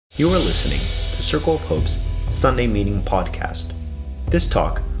You are listening to Circle of Hope's Sunday Meeting Podcast. This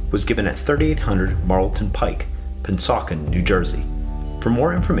talk was given at 3800 Marlton Pike, Pennsauken, New Jersey. For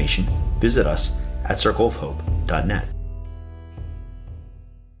more information, visit us at circleofhope.net.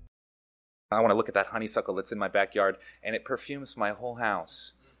 I want to look at that honeysuckle that's in my backyard, and it perfumes my whole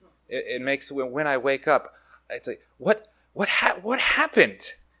house. It makes, when I wake up, it's like, what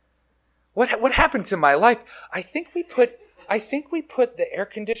happened? What happened to my life? I think we put the air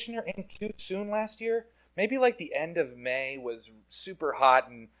conditioner in too soon last year. Maybe like the end of May was super hot,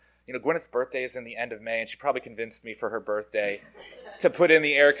 and Gwyneth's birthday is in the end of May, and she probably convinced me for her birthday to put in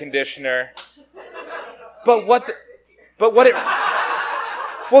the air conditioner. Well,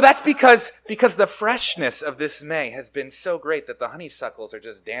 that's because the freshness of this May has been so great that the honeysuckles are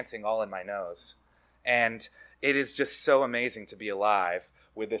just dancing all in my nose. And it is just so amazing to be alive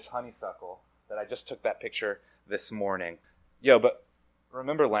with this honeysuckle that I just took that picture this morning. But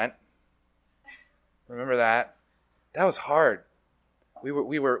remember Lent? Remember that? That was hard. We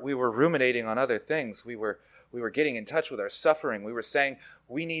were ruminating on other things. We were getting in touch with our suffering. We were saying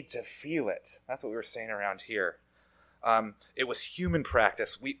we need to feel it. That's what we were saying around here. It was human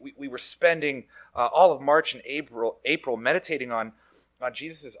practice. We were spending all of March and April meditating on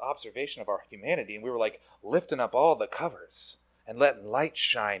Jesus' observation of our humanity, and we were like lifting up all the covers and letting light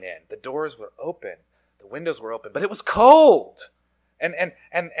shine in. The doors were open, the windows were open, but it was cold, and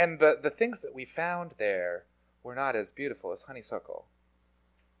the things that we found there were not as beautiful as honeysuckle.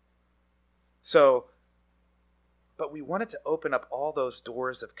 But we wanted to open up all those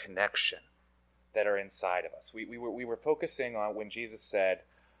doors of connection that are inside of us. We were focusing on when Jesus said,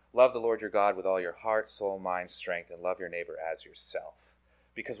 "Love the Lord your God with all your heart, soul, mind, strength, and love your neighbor as yourself."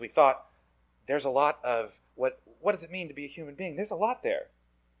 Because we thought there's a lot of what does it mean to be a human being? There's a lot there.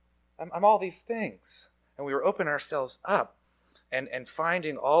 I'm all these things, and we were opening ourselves up and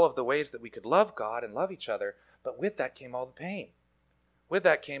finding all of the ways that we could love God and love each other. But with that came all the pain. With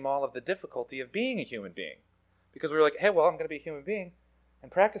that came all of the difficulty of being a human being, because we were like, hey, well, I'm going to be a human being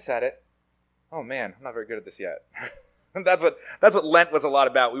and practice at it. Oh man, I'm not very good at this yet. That's what Lent was a lot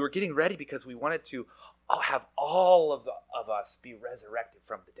about. We were getting ready because we wanted to have all of us be resurrected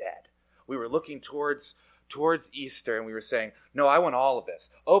from the dead. We were looking towards Easter, and we were saying, no, I want all of this.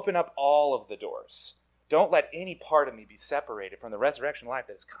 Open up all of the doors. Don't let any part of me be separated from the resurrection life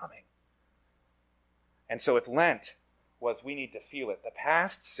that is coming. And so if Lent was we need to feel it, the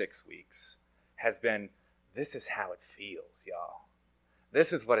past 6 weeks has been, this is how it feels, y'all.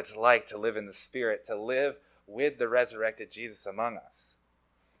 This is what it's like to live in the Spirit, to live with the resurrected Jesus among us.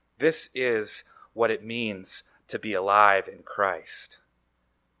 This is what it means to be alive in Christ.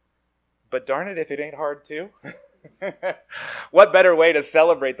 But darn it if it ain't hard too. What better way to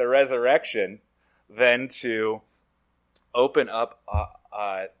celebrate the resurrection than to open up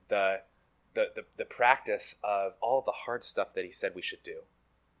the practice of all of the hard stuff that he said we should do.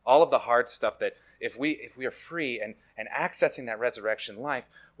 All of the hard stuff that if we are free and accessing that resurrection life,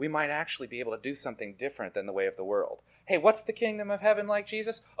 we might actually be able to do something different than the way of the world. Hey, what's the kingdom of heaven like,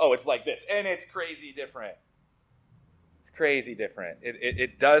 Jesus? Oh, it's like this, and it's crazy different. It's crazy different.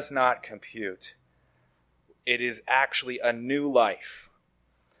 It does not compute. It is actually a new life.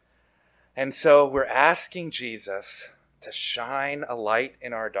 And so we're asking Jesus to shine a light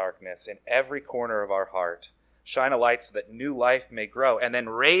in our darkness, in every corner of our heart. Shine a light so that new life may grow, and then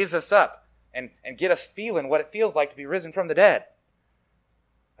raise us up and get us feeling what it feels like to be risen from the dead.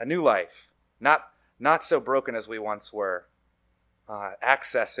 A new life, not so broken as we once were,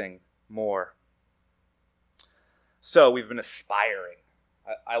 accessing more. So we've been aspiring.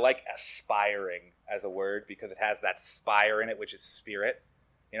 I like aspiring as a word because it has that spire in it, which is spirit.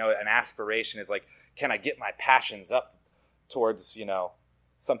 An aspiration is like, can I get my passions up towards,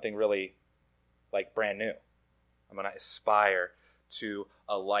 something really like brand new? I'm going to aspire to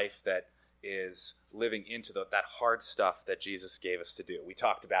a life that is living into that hard stuff that Jesus gave us to do. We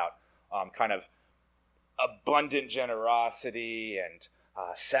talked about kind of abundant generosity and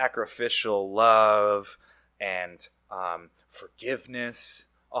sacrificial love and forgiveness,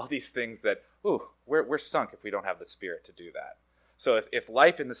 all these things that, we're sunk if we don't have the Spirit to do that. So if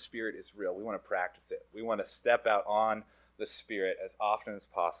life in the Spirit is real, we want to practice it. We want to step out on the Spirit as often as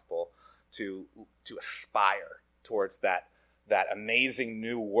possible to aspire towards that amazing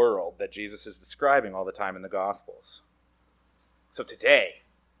new world that Jesus is describing all the time in the Gospels. So today,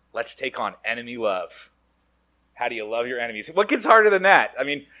 let's take on enemy love. How do you love your enemies? What gets harder than that? I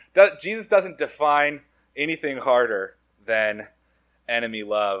mean, Jesus doesn't define anything harder than enemy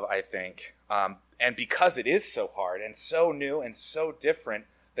love, I think. And because it is so hard and so new and so different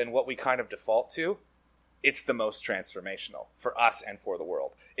than what we kind of default to, it's the most transformational for us and for the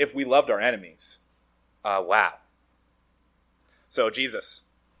world. If we loved our enemies, wow. So Jesus,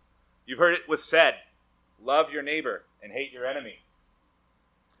 you've heard it was said, love your neighbor and hate your enemy.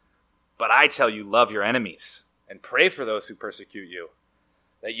 But I tell you, love your enemies and pray for those who persecute you,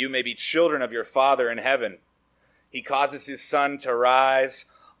 that you may be children of your Father in heaven. He causes his sun to rise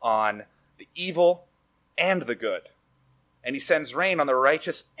on the evil and the good, and he sends rain on the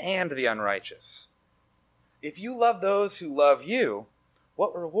righteous and the unrighteous. If you love those who love you,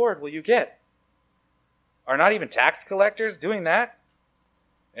 what reward will you get? Are not even tax collectors doing that?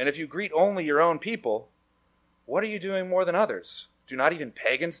 And if you greet only your own people, what are you doing more than others? Do not even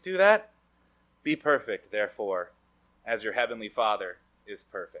pagans do that? Be perfect, therefore, as your heavenly Father is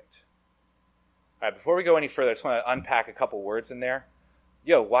perfect. All right, before we go any further, I just want to unpack a couple words in there.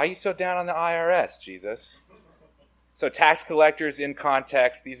 Yo, why are you so down on the IRS, Jesus? So tax collectors in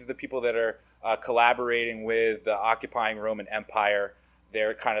context, these are the people that are collaborating with the occupying Roman Empire.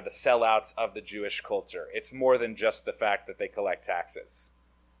 They're kind of the sellouts of the Jewish culture. It's more than just the fact that they collect taxes.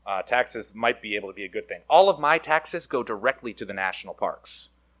 Taxes might be able to be a good thing. All of my taxes go directly to the national parks.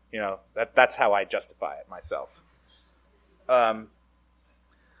 You know, that's how I justify it myself. Another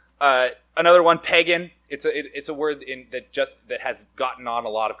one, pagan. It's a word that has gotten on a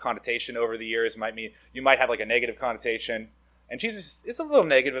lot of connotation over the years. You might have like a negative connotation, and Jesus is a little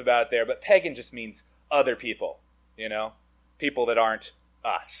negative about it there. But pagan just means other people. You know, people that aren't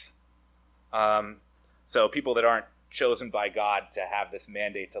us. So people that aren't chosen by God to have this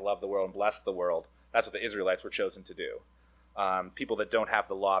mandate to love the world and bless the world. That's what the Israelites were chosen to do. People that don't have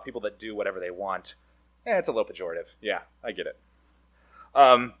the law, people that do whatever they want. It's a little pejorative. Yeah, I get it.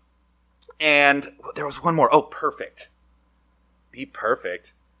 And there was one more. Oh, perfect. Be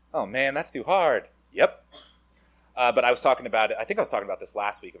perfect. Oh, man, that's too hard. Yep. But I was talking about it. I think I was talking about this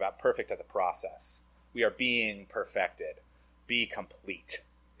last week, about perfect as a process. We are being perfected. Be complete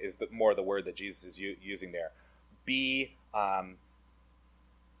is more the word that Jesus is using there. Be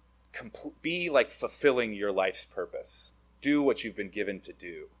like fulfilling your life's purpose. Do what you've been given to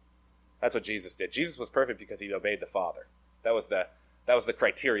do. That's what Jesus did. Jesus was perfect because he obeyed the Father. That was the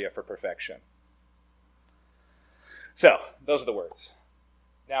criteria for perfection. So, those are the words.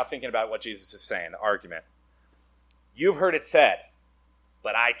 Now thinking about what Jesus is saying, the argument. You've heard it said,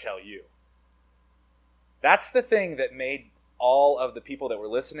 but I tell you. That's the thing that made all of the people that were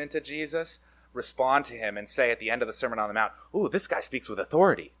listening to Jesus respond to him and say at the end of the Sermon on the Mount, ooh, this guy speaks with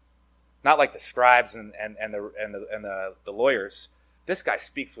authority. Not like the scribes and the lawyers. This guy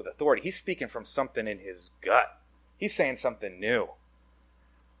speaks with authority. He's speaking from something in his gut. He's saying something new.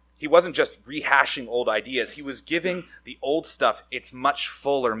 He wasn't just rehashing old ideas. He was giving the old stuff its much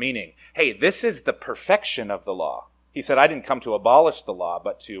fuller meaning. Hey, this is the perfection of the law. He said, I didn't come to abolish the law,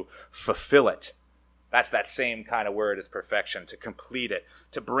 but to fulfill it. That's that same kind of word as perfection, to complete it,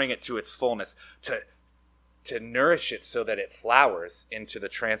 to bring it to its fullness, to nourish it so that it flowers into the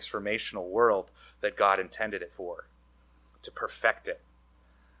transformational world that God intended it for, to perfect it.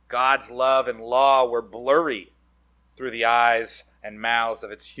 God's love and law were blurry through the eyes and mouths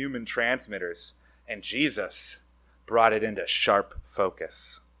of its human transmitters, and Jesus brought it into sharp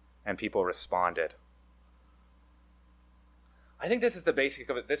focus, and people responded. I think this is the basic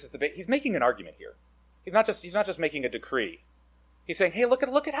of it. He's making an argument here. He's not just making a decree. He's saying, hey, look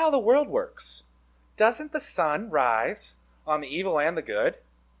at how the world works. Doesn't the sun rise on the evil and the good?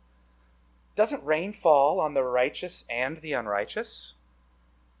 Doesn't rain fall on the righteous and the unrighteous?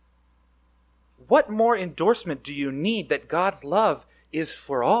 What more endorsement do you need that God's love is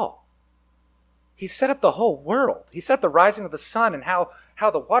for all? He set up the whole world. He set up the rising of the sun and how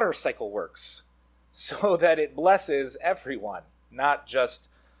the water cycle works so that it blesses everyone, not just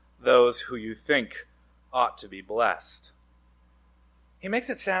those who you think ought to be blessed. He makes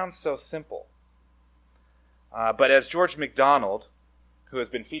it sound so simple. But as George MacDonald, who has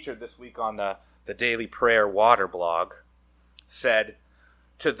been featured this week on the Daily Prayer Water blog, said,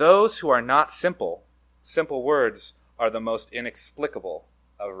 to those who are not simple, simple words are the most inexplicable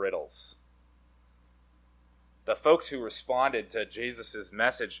of riddles. The folks who responded to Jesus'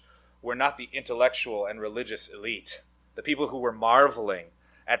 message were not the intellectual and religious elite, the people who were marveling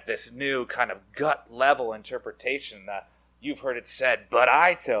at this new kind of gut-level interpretation that you've heard it said, but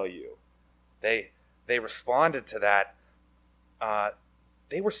I tell you. They responded to that.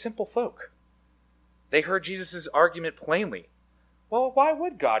 They were simple folk. They heard Jesus' argument plainly. Well, why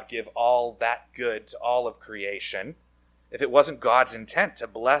would God give all that good to all of creation if it wasn't God's intent to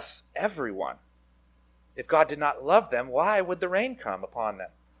bless everyone? If God did not love them, why would the rain come upon them?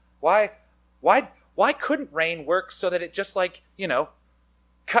 Why couldn't rain work so that it just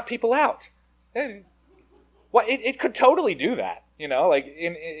cut people out? Well, it could totally do that, like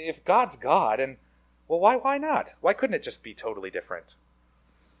if God's God, and well, why not? Why couldn't it just be totally different?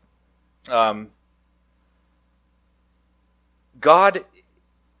 God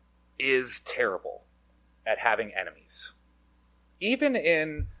is terrible at having enemies. Even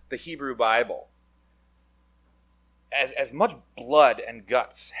in the Hebrew Bible, as much blood and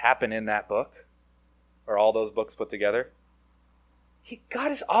guts happen in that book, or all those books put together,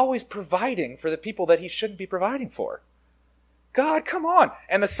 God is always providing for the people that he shouldn't be providing for. God, come on.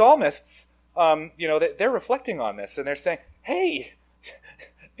 And the psalmists, they're reflecting on this, and they're saying, hey,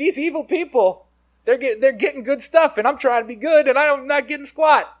 these evil people, they're getting good stuff, and I'm trying to be good, and I'm not getting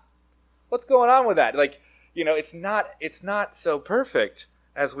squat. What's going on with that? It's not so perfect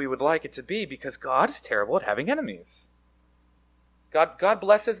as we would like it to be, because God is terrible at having enemies. God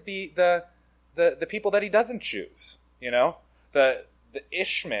blesses the people that he doesn't choose. The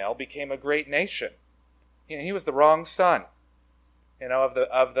Ishmael became a great nation. He was the wrong son. Of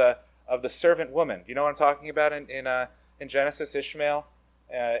the servant woman. You know what I'm talking about in Genesis? Ishmael,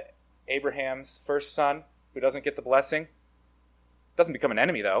 Abraham's first son, who doesn't get the blessing, doesn't become an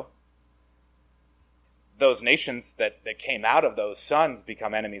enemy though. Those nations that came out of those sons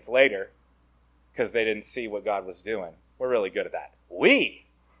become enemies later because they didn't see what God was doing. We're really good at that. We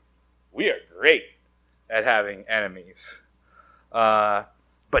are great at having enemies. But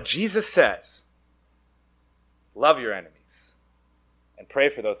Jesus says, love your enemies and pray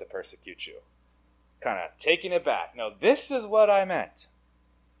for those that persecute you. Kind of taking it back. No, this is what I meant.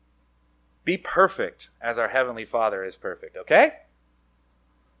 Be perfect as our Heavenly Father is perfect, okay?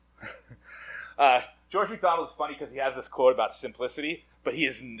 George MacDonald is funny because he has this quote about simplicity, but he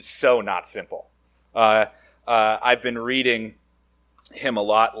is so not simple. I've been reading him a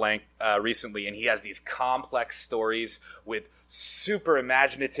lot recently, and he has these complex stories with super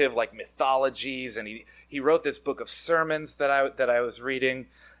imaginative mythologies, and he wrote this book of sermons that I was reading,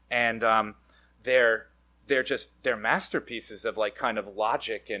 and they're masterpieces of kind of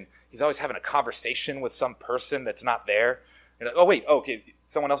logic, and he's always having a conversation with some person that's not there. And okay,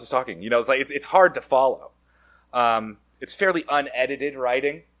 someone else is talking. It's hard to follow. It's fairly unedited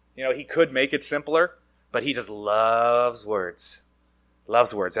writing. He could make it simpler, but he just loves words.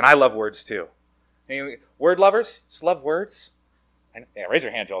 Loves words, and I love words too. Word lovers, just love words. And raise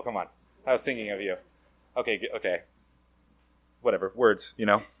your hand, Joel. Come on. I was thinking of you. Okay. Whatever. Words.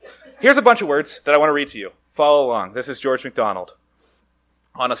 Here's a bunch of words that I want to read to you. Follow along. This is George MacDonald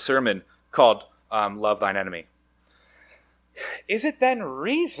on a sermon called "Love Thine Enemy." Is it then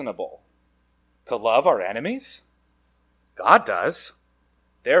reasonable to love our enemies? God does.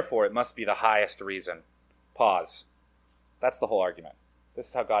 Therefore, it must be the highest reason. Pause. That's the whole argument. This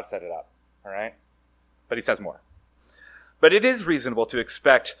is how God set it up. All right? But he says more. But it is reasonable to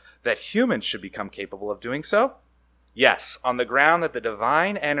expect that humans should become capable of doing so. Yes, on the ground that the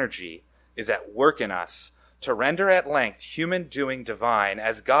divine energy is at work in us to render at length human doing divine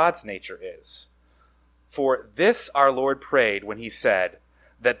as God's nature is. For this our Lord prayed when he said,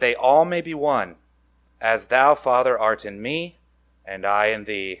 that they all may be one, as thou, Father, art in me, and I in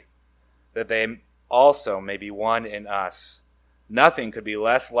thee, that they also may be one in us. Nothing could be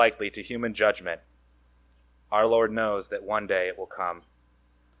less likely to human judgment. Our Lord knows that one day it will come.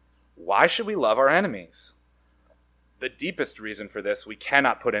 Why should we love our enemies? The deepest reason for this we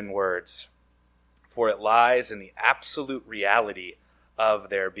cannot put in words, for it lies in the absolute reality of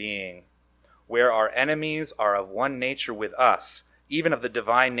their being. Where our enemies are of one nature with us, even of the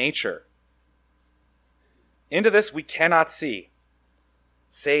divine nature. Into this we cannot see,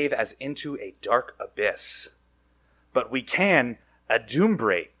 save as into a dark abyss. But we can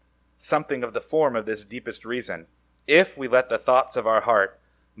adumbrate something of the form of this deepest reason, if we let the thoughts of our heart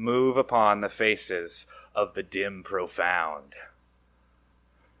move upon the faces of the dim profound.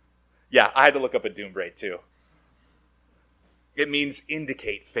 Yeah, I had to look up adumbrate too. It means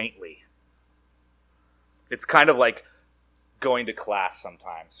indicate faintly. It's kind of like going to class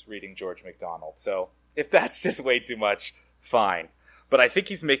sometimes, reading George MacDonald. So if that's just way too much, fine. But I think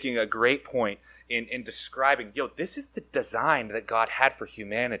he's making a great point in describing, this is the design that God had for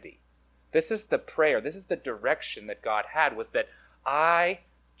humanity. This is the prayer. This is the direction that God had, was that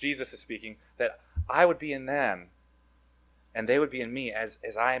Jesus is speaking, that I would be in them and they would be in me as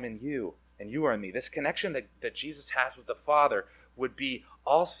I am in you and you are in me. This connection that Jesus has with the Father would be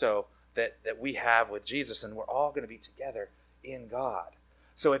also that we have with Jesus, and we're all going to be together in God.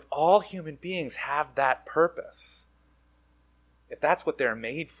 So if all human beings have that purpose, if that's what they're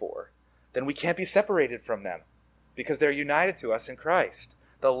made for, then we can't be separated from them because they're united to us in Christ.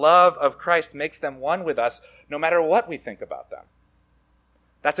 The love of Christ makes them one with us no matter what we think about them.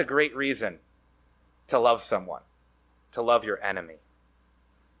 That's a great reason to love someone, to love your enemy.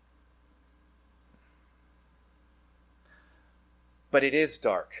 But it is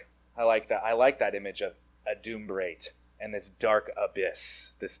dark. I like that. I like that image of a Doombrate and this dark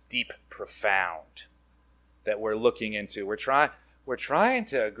abyss, this deep profound that we're looking into. We're trying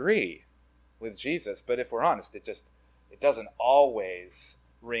to agree with Jesus, but if we're honest, it doesn't always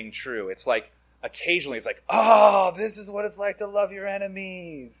ring true. It's like occasionally it's like, oh, this is what it's like to love your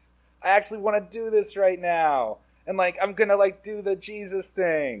enemies. I actually want to do this right now. And like, I'm going to like do the Jesus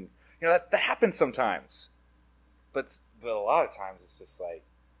thing. You know, that happens sometimes. But a lot of times it's just like,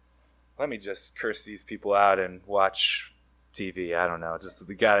 let me just curse these people out and watch TV. I don't know. Just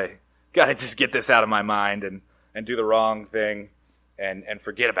we gotta just get this out of my mind and do the wrong thing and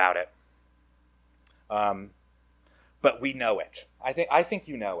forget about it. But we know it. I think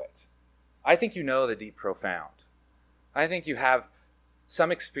you know it. I think you know the deep profound. I think you have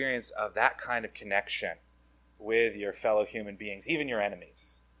some experience of that kind of connection with your fellow human beings, even your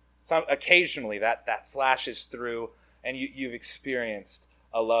enemies. So occasionally that flashes through, and you've experienced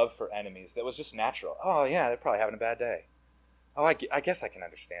a love for enemies that was just natural. Oh yeah, they're probably having a bad day. Oh, I guess I can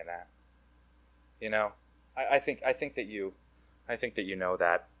understand that. You know, I think that you know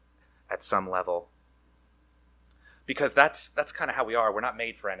that at some level, because that's kind of how we are. We're not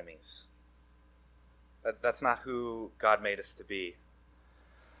made for enemies. That's not who God made us to be.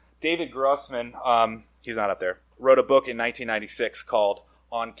 David Grossman, he's not up there, wrote a book in 1996 called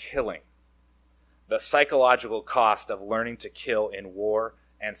On Killing: The Psychological Cost of Learning to Kill in War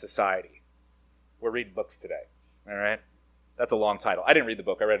and Society. We're reading books today, all right? That's a long title. I didn't read the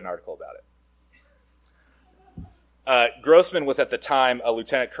book. I read an article about it. Grossman was at the time a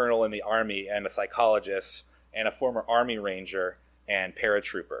lieutenant colonel in the Army and a psychologist and a former Army Ranger and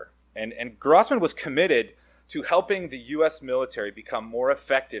paratrooper. And Grossman was committed to helping the U.S. military become more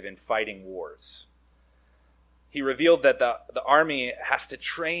effective in fighting wars. He revealed that the Army has to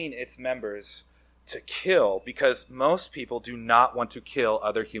train its members to kill because most people do not want to kill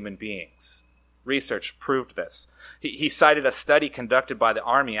other human beings. Research proved this. He cited a study conducted by the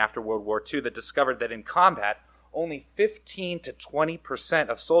Army after World War II that discovered that in combat, only 15 to 20%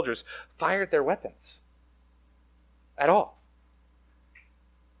 of soldiers fired their weapons at all.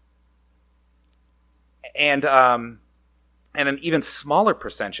 And an even smaller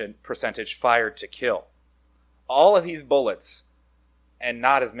percentage fired to kill. All of these bullets, and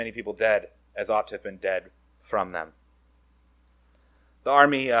not as many people dead as ought to have been dead from them. The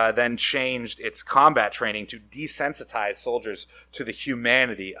Army then changed its combat training to desensitize soldiers to the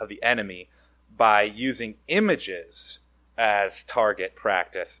humanity of the enemy by using images as target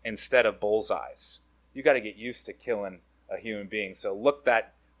practice instead of bullseyes. You got to get used to killing a human being, so look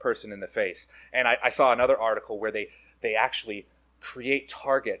that person in the face. And I saw another article where they actually create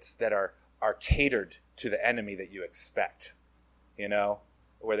targets that are catered to the enemy that you expect, you know,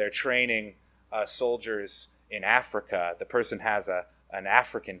 where they're training soldiers in Africa. The person has an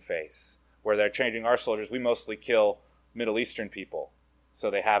African face. Where they're training our soldiers, we mostly kill Middle Eastern people. So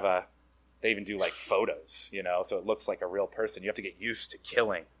they even do like photos, you know, so it looks like a real person. You have to get used to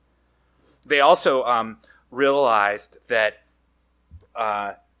killing. They also realized that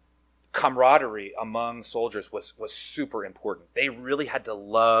camaraderie among soldiers was super important. They really had to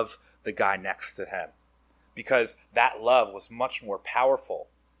love the guy next to him because that love was much more powerful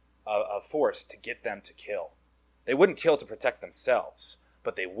a force to get them to kill. They wouldn't kill to protect themselves,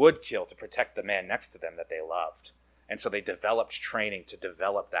 but they would kill to protect the man next to them that they loved. And so they developed training to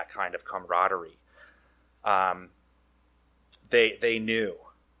develop that kind of camaraderie. They knew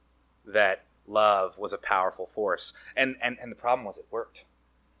that love was a powerful force. And the problem was it worked.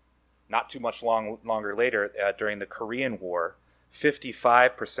 Not too much longer later, during the Korean War,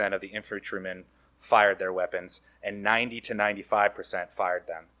 55% of the infantrymen fired their weapons, and 90 to 95% fired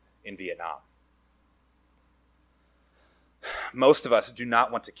them in Vietnam. Most of us do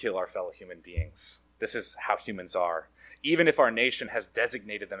not want to kill our fellow human beings. This is how humans are. Even if our nation has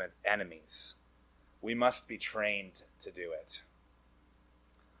designated them as enemies, we must be trained to do it.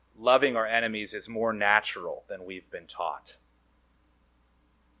 Loving our enemies is more natural than we've been taught.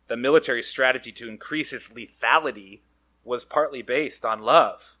 The military strategy to increase its lethality was partly based on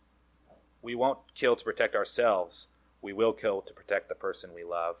love. We won't kill to protect ourselves. We will kill to protect the person we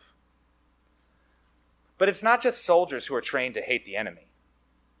love. But it's not just soldiers who are trained to hate the enemy.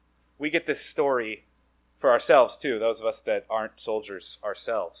 We get this story for ourselves too, those of us that aren't soldiers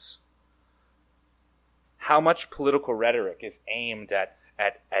ourselves. How much political rhetoric is aimed at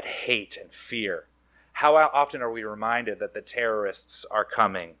hate and fear? How often are we reminded that the terrorists are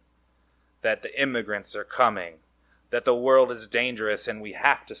coming, that the immigrants are coming, that the world is dangerous and we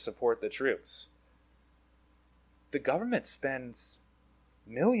have to support the troops? the government spends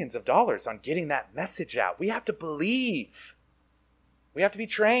millions of dollars on getting that message out. We have to believe. We have to be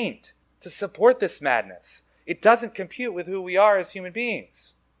trained to support this madness. It doesn't compute with who we are as human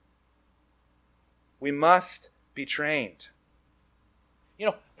beings. We must be trained.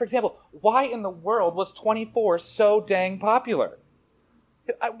 For example, why in the world was 24 so dang popular?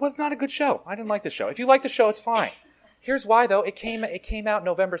 It was not a good show. I didn't like the show. If you like the show, it's fine. Here's why, though. It came out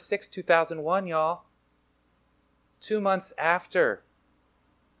November 6, 2001, y'all. 2 months after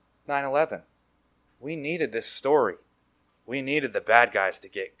 9/11. We needed this story. We needed the bad guys to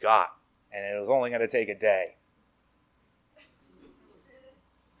get got. And it was only going to take a day.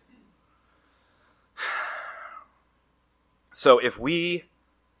 So if we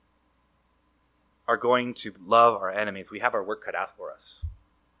are going to love our enemies, we have our work cut out for us.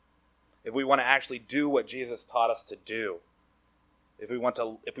 If we want to actually do what Jesus taught us to do, if we want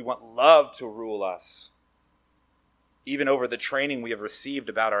love to rule us, even over the training we have received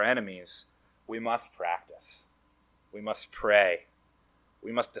about our enemies, we must practice. We must pray.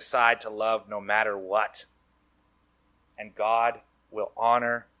 We must decide to love no matter what. And God will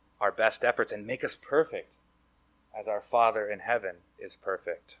honor our best efforts and make us perfect as our Father in heaven is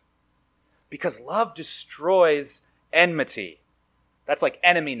perfect. Because love destroys enmity. That's like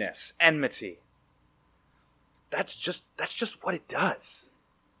eneminess, enmity. That's just what it does.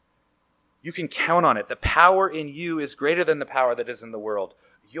 You can count on it. The power in you is greater than the power that is in the world.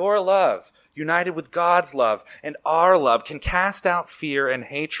 Your love, united with God's love and our love, can cast out fear and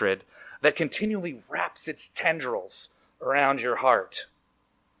hatred that continually wraps its tendrils around your heart.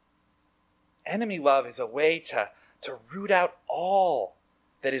 Enemy love is a way to root out all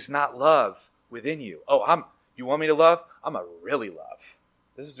that is not love within you. You want me to love? I'm a really love.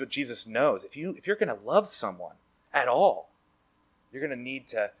 This is what Jesus knows. If you're going to love someone at all, you're going to need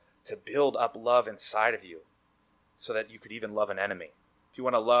to build up love inside of you so that you could even love an enemy. If you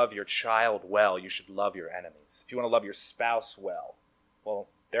want to love your child well, you should love your enemies. If you want to love your spouse well,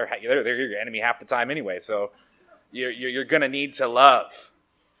 they're your enemy half the time anyway, so you're going to need to love.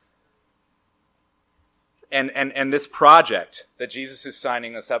 And this project that Jesus is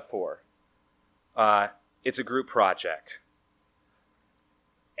signing us up for, it's a group project.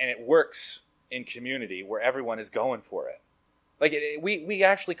 And it works in community where everyone is going for it. We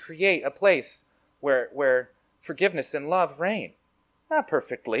actually create a place where forgiveness and love reign. Not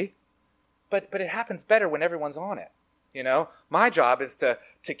perfectly, but it happens better when everyone's on it. My job is to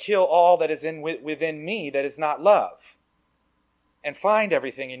kill all that is within me that is not love, and find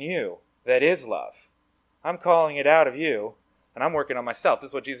everything in you that is love. I'm calling it out of you, and I'm working on myself.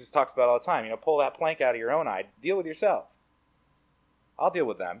 This is what Jesus talks about all the time. Pull that plank out of your own eye. Deal with yourself. I'll deal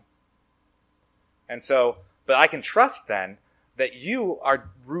with them. And so, but I can trust then that you are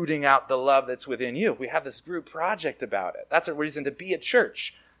rooting out the love that's within you. We have this group project about it. That's a reason to be at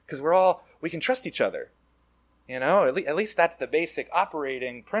church, because we can trust each other. At least that's the basic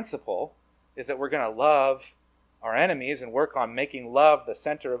operating principle, is that we're going to love our enemies and work on making love the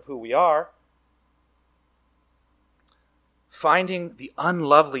center of who we are. Finding the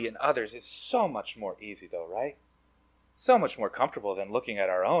unlovely in others is so much more easy, though, right? So much more comfortable than looking at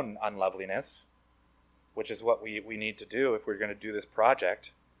our own unloveliness, which is what we need to do if we're going to do this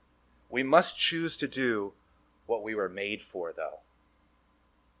project. We must choose to do what we were made for, though.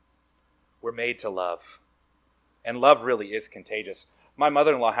 We're made to love. And love really is contagious. My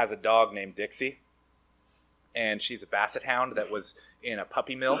mother-in-law has a dog named Dixie, and she's a basset hound that was in a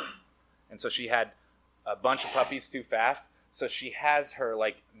puppy mill. And so she had a bunch of puppies too fast. So she has her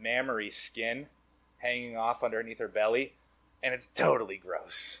mammary skin hanging off underneath her belly, and it's totally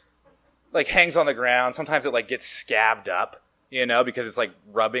gross. Hangs on the ground. Sometimes it gets scabbed up, because it's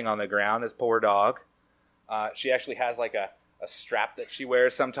rubbing on the ground. This poor dog. She actually has a strap that she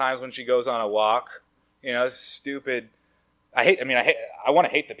wears sometimes when she goes on a walk. Stupid. I want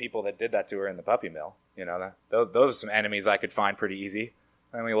to hate the people that did that to her in the puppy mill. Those are some enemies I could find pretty easy.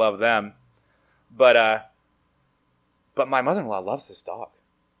 I only love them. But my mother-in-law loves this dog.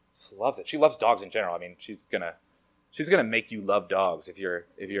 Just loves it. She loves dogs in general. She's gonna make you love dogs if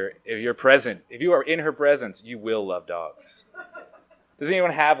you're present. If you are in her presence, you will love dogs. Does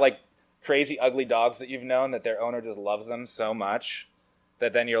anyone have crazy ugly dogs that you've known that their owner just loves them so much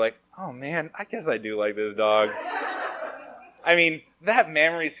that then you're like, oh man, I guess I do like this dog. That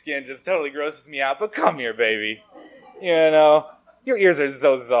mammary skin just totally grosses me out, but come here, baby. Your ears are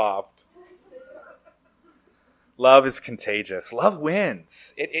so soft. Love is contagious. Love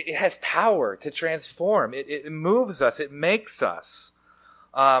wins. It has power to transform. It moves us. It makes us.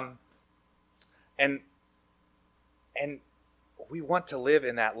 And we want to live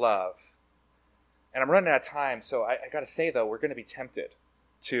in that love. And I'm running out of time, so I got to say, though, we're going to be tempted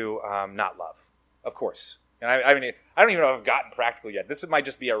to not love, of course. And I mean, I don't even know if I've gotten practical yet. This might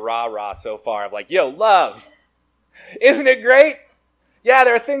just be a rah-rah so far of like, yo, love. Isn't it great? Yeah,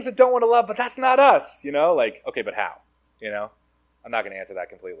 there are things that don't want to love, but that's not us, Like, okay, but how? I'm not going to answer that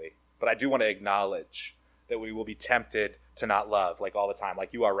completely. But I do want to acknowledge that we will be tempted to not love, like all the time,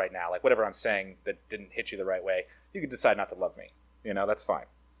 like you are right now. Like whatever I'm saying that didn't hit you the right way, you can decide not to love me. That's fine.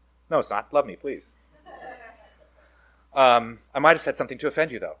 No, it's not. Love me, please. I might have said something to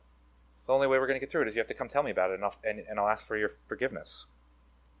offend you, though. The only way we're going to get through it is you have to come tell me about it, and I'll ask for your forgiveness.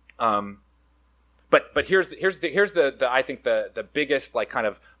 But here's the I think the biggest, like, kind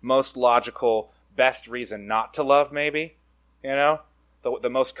of most logical, best reason not to love, maybe, the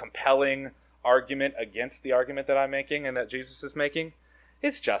most compelling argument against the argument that I'm making and that Jesus is making,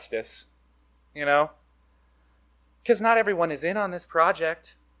 it's justice, because not everyone is in on this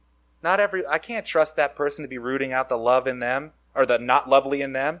project. I can't trust that person to be rooting out the love in them or the not lovely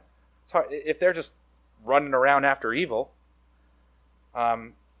in them. It's hard if they're just running around after evil.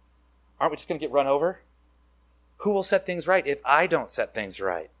 Aren't we just going to get run over? Who will set things right if I don't set things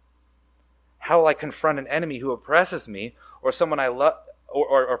right? How will I confront an enemy who oppresses me or someone I love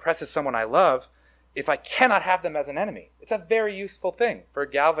or oppresses someone I love if I cannot have them as an enemy? It's a very useful thing for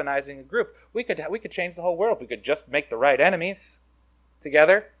galvanizing a group. We could change the whole world if we could just make the right enemies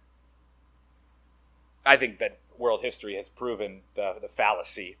together. I think that world history has proven the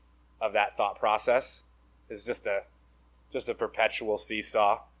fallacy of that thought process. It's just a perpetual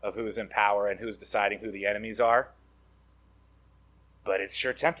seesaw of who's in power and who's deciding who the enemies are. But it's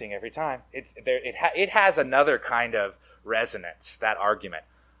sure tempting every time. It has another kind of resonance, that argument.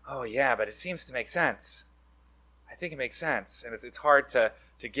 Oh yeah, but it seems to make sense. I think it makes sense. And it's hard to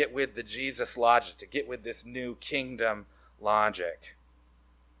get with the Jesus logic, to get with this new kingdom logic.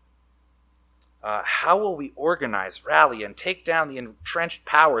 How will we organize, rally, and take down the entrenched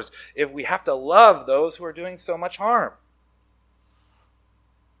powers if we have to love those who are doing so much harm?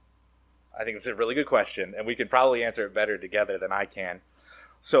 I think it's a really good question, and we can probably answer it better together than I can.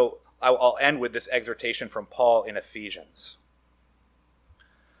 So I'll end with this exhortation from Paul in Ephesians.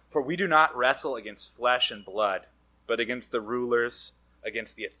 For we do not wrestle against flesh and blood, but against the rulers,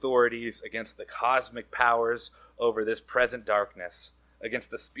 against the authorities, against the cosmic powers over this present darkness, against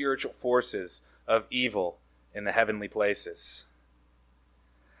the spiritual forces of evil in the heavenly places.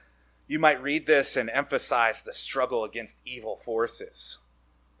 You might read this and emphasize the struggle against evil forces.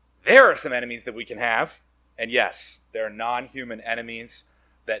 There are some enemies that we can have, and yes, there are non-human enemies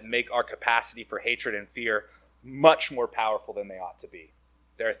that make our capacity for hatred and fear much more powerful than they ought to be.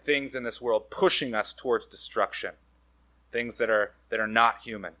 There are things in this world pushing us towards destruction, things that are not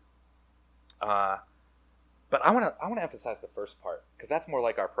human. But I want to emphasize the first part, because that's more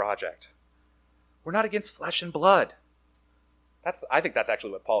like our project. We're not against flesh and blood. I think that's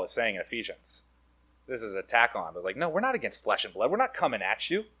actually what Paul is saying in Ephesians. This is a tack on, but no, we're not against flesh and blood. We're not coming at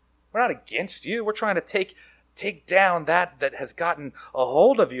you. We're not against you. We're trying to take down that has gotten a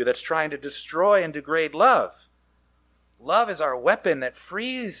hold of you, that's trying to destroy and degrade love. Love is our weapon that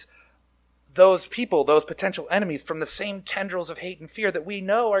frees those people, those potential enemies, from the same tendrils of hate and fear that we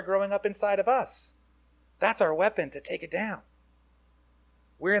know are growing up inside of us. That's our weapon to take it down.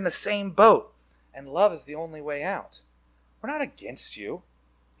 We're in the same boat, and love is the only way out. We're not against you,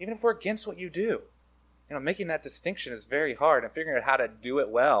 even if we're against what you do. Making that distinction is very hard, and figuring out how to do it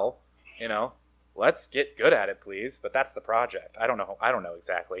well, let's get good at it, please. But that's the project. I don't know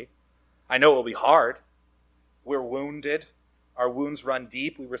exactly. I know it will be hard. We're wounded. Our wounds run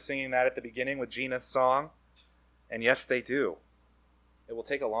deep. We were singing that at the beginning with Gina's song. And yes, they do. It will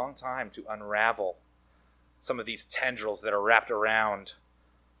take a long time to unravel some of these tendrils that are wrapped around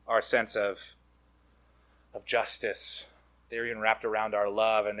our sense of justice. They're even wrapped around our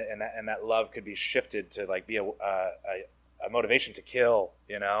love, and that love could be shifted to be a motivation to kill,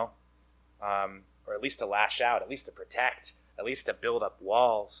 or at least to lash out, at least to protect, at least to build up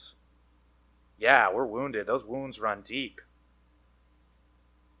walls. Yeah, we're wounded. Those wounds run deep.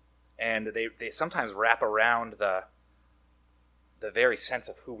 And they sometimes wrap around the very sense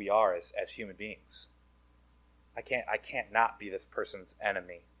of who we are as human beings. I can't not be this person's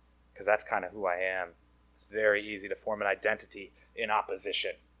enemy, because that's kind of who I am. It's very easy to form an identity in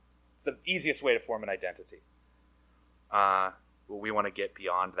opposition. It's the easiest way to form an identity. We want to get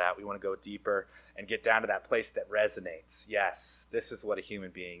beyond that. We want to go deeper and get down to that place that resonates. Yes, this is what a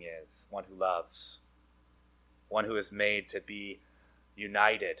human being is. One who loves. One who is made to be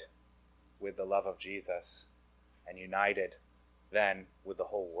united with the love of Jesus, and united then with the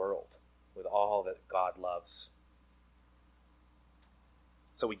whole world, with all that God loves.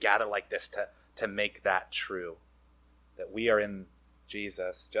 So we gather like this to make that true, that we are in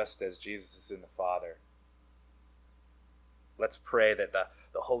Jesus just as Jesus is in the Father. Let's pray that the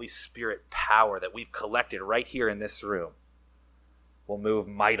Holy Spirit power that we've collected right here in this room will move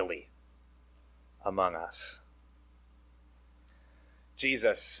mightily among us.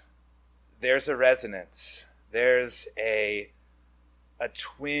 Jesus, there's a resonance. There's a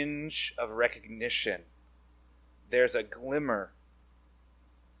twinge of recognition. There's a glimmer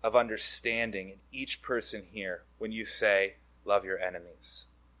of understanding in each person here when you say, love your enemies.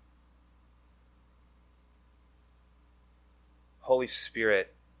 Holy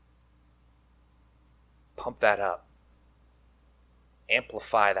Spirit, pump that up.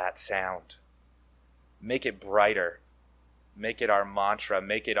 Amplify that sound. Make it brighter. Make it our mantra.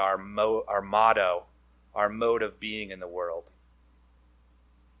 Make it our motto, our mode of being in the world.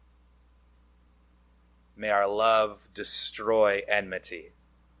 May our love destroy enmity.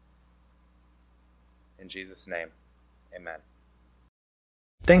 In Jesus' name, amen.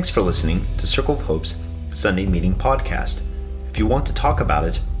 Thanks for listening to Circle of Hope's Sunday Meeting Podcast. If you want to talk about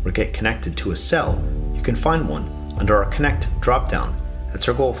it or get connected to a cell, you can find one under our Connect dropdown at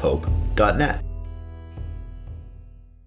circleofhope.net.